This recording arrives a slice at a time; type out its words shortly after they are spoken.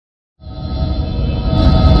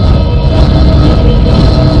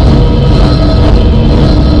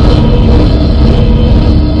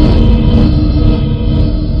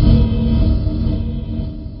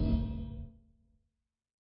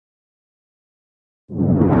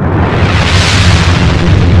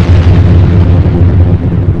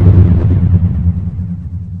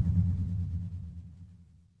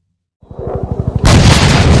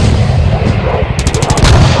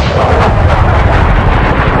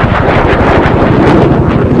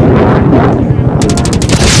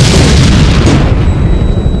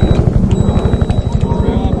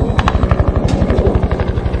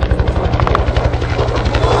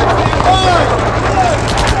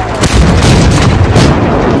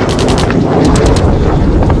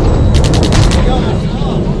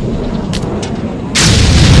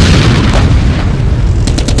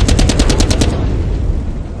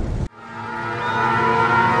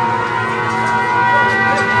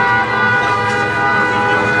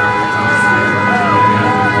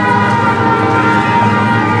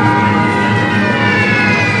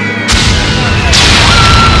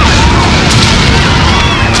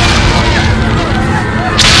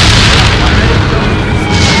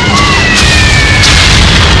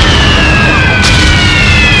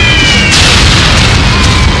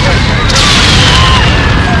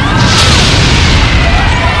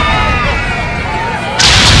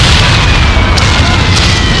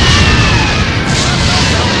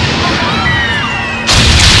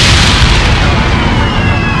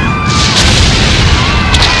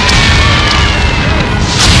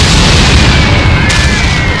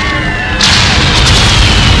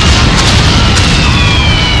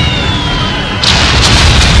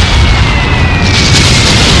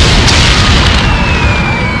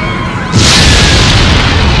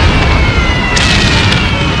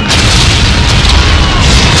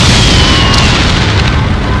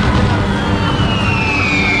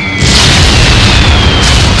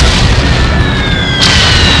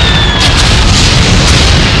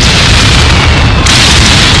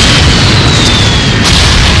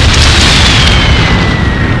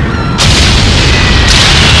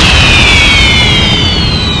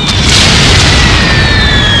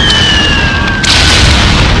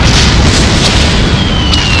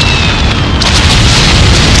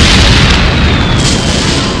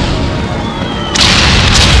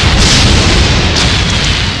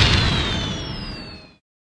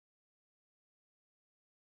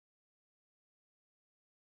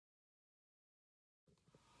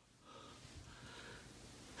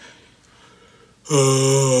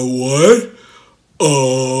What?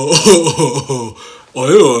 I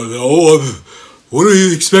don't know. What do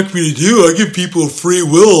you expect me to do? I give people free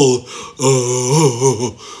will.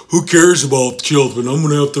 Who cares about children? I'm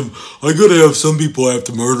gonna have some people I have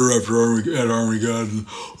to murder at Armageddon.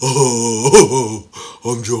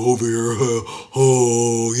 I'm Jehovah here.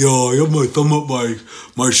 Yeah, I have my thumb up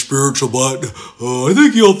my spiritual butt. I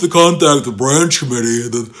think you'll have to contact the branch committee,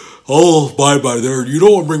 and then I'll abide by there. You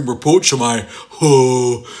don't want to bring reproach on my,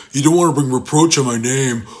 you don't want to bring reproach on my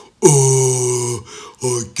name.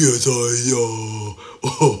 I guess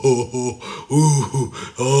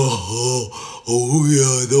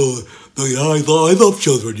yeah, I love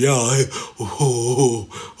children, yeah.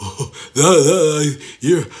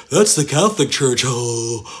 That's the Catholic Church.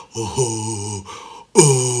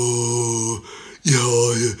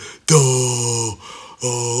 Yeah, duh.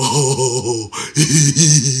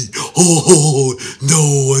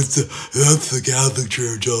 No, that's the Catholic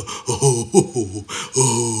Church. Duh.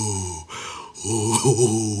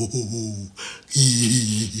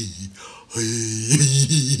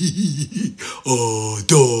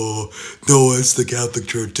 No, it's the Catholic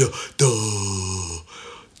Church. Duh.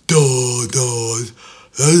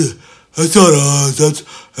 That's not us.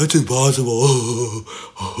 That's impossible.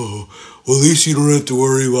 Well, at least you don't have to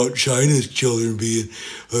worry about China's children being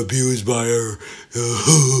abused by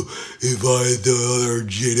by the other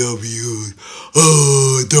JWs.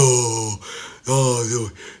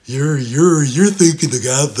 You're thinking the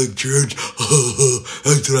Catholic Church.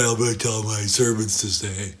 That's what I'm going to tell my servants to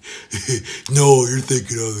say. No, you're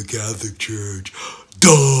thinking of the Catholic Church.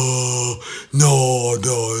 Duh! No.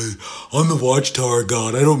 I'm the Watchtower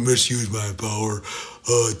God. I don't misuse my power.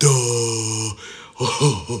 Duh!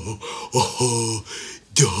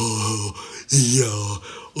 Duh! Yeah.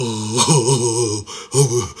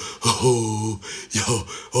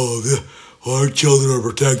 Yeah. Our children are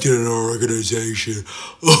protected in our organization.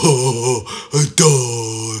 Duh!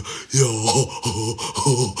 Yeah.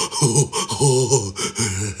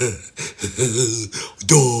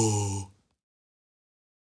 Duh!